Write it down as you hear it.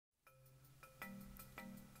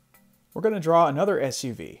We're going to draw another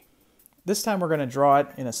SUV. This time we're going to draw it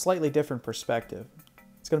in a slightly different perspective.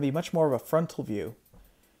 It's going to be much more of a frontal view,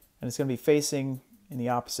 and it's going to be facing in the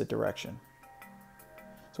opposite direction.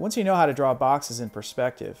 So once you know how to draw boxes in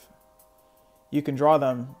perspective, you can draw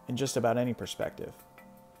them in just about any perspective.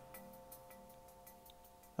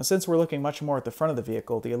 Now, since we're looking much more at the front of the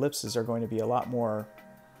vehicle, the ellipses are going to be a lot more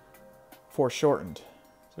foreshortened.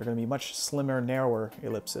 So they're going to be much slimmer, narrower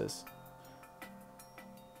ellipses.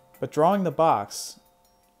 But drawing the box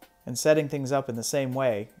and setting things up in the same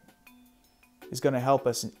way is going to help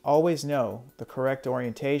us always know the correct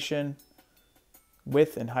orientation,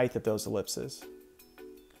 width, and height of those ellipses.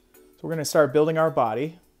 So we're going to start building our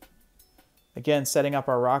body. Again, setting up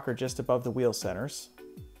our rocker just above the wheel centers,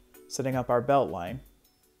 setting up our belt line,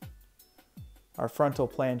 our frontal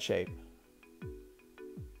plan shape.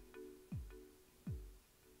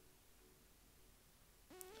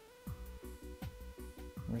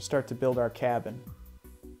 We're going to start to build our cabin.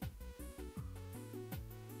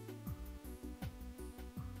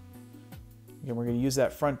 Again, we're going to use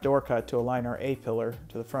that front door cut to align our A-pillar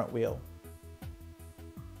to the front wheel.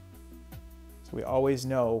 So we always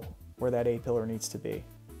know where that A-pillar needs to be.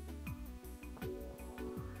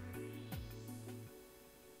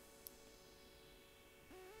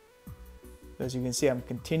 As you can see, I'm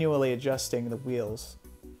continually adjusting the wheels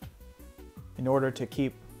in order to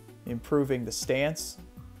keep improving the stance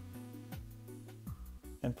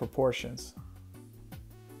and proportions.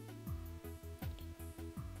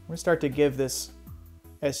 We're going to start to give this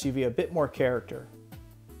SUV a bit more character.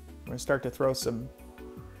 We're going to start to throw some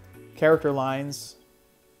character lines,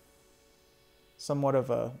 somewhat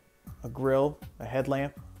of a grille, a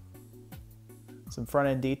headlamp, some front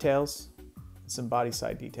end details, and some body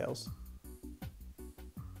side details.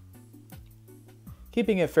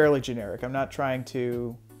 Keeping it fairly generic. I'm not trying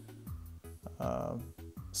to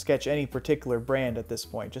sketch any particular brand at this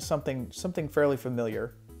point, just something fairly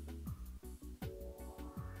familiar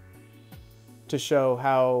to show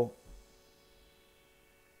how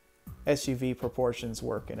SUV proportions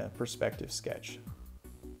work in a perspective sketch.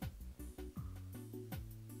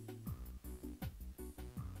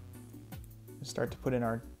 Start to put in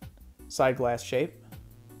our side glass shape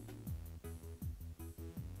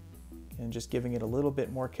and just giving it a little bit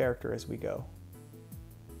more character as we go.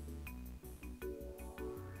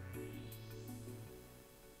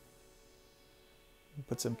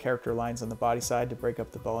 Put some character lines on the body side to break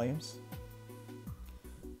up the volumes.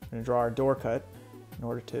 We're going to draw our door cut in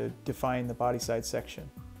order to define the body side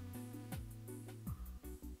section.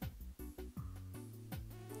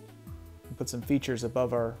 And put some features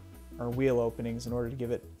above our wheel openings in order to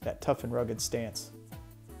give it that tough and rugged stance.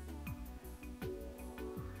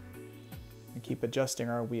 And keep adjusting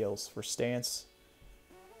our wheels for stance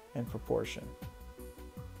and proportion.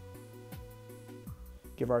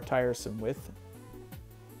 Give our tires some width.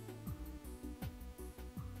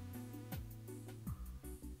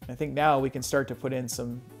 I think now we can start to put in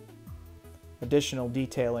some additional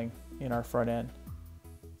detailing in our front end.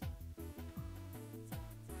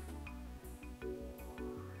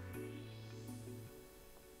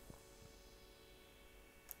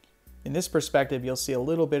 In this perspective, you'll see a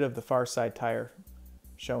little bit of the far side tire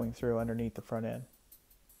showing through underneath the front end.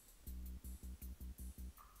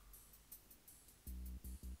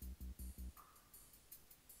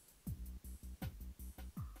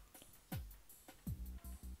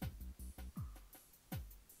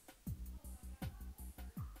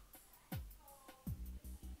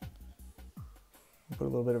 Put a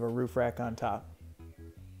little bit of a roof rack on top.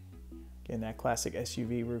 Again, that classic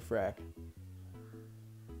SUV roof rack.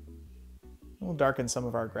 We'll darken some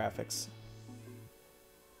of our graphics.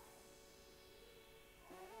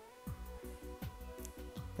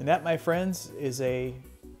 And that, my friends, is a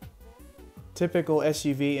typical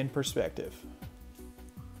SUV in perspective.